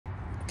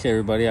Okay,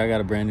 everybody, I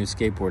got a brand new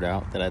skateboard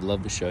out that I'd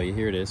love to show you.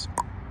 Here it is.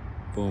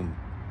 Boom.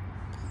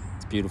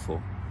 It's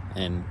beautiful.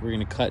 And we're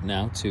going to cut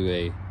now to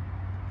a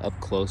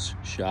up-close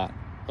shot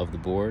of the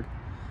board,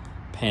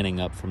 panning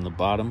up from the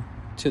bottom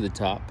to the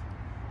top.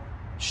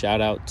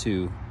 Shout out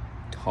to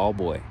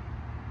Tallboy.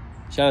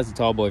 Shout out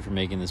to Tallboy for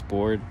making this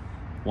board.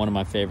 One of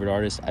my favorite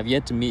artists. I've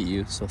yet to meet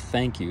you, so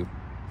thank you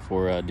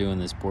for doing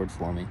this board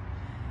for me.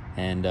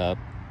 And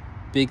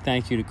big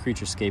thank you to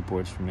Creature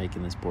Skateboards for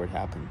making this board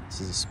happen. This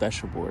is a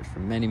special board for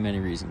many, many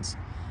reasons.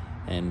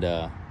 And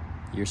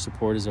your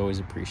support is always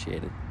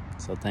appreciated.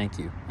 So thank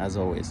you, as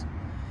always.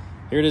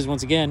 Here it is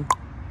once again.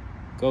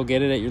 Go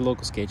get it at your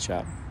local skate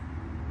shop.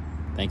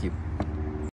 Thank you.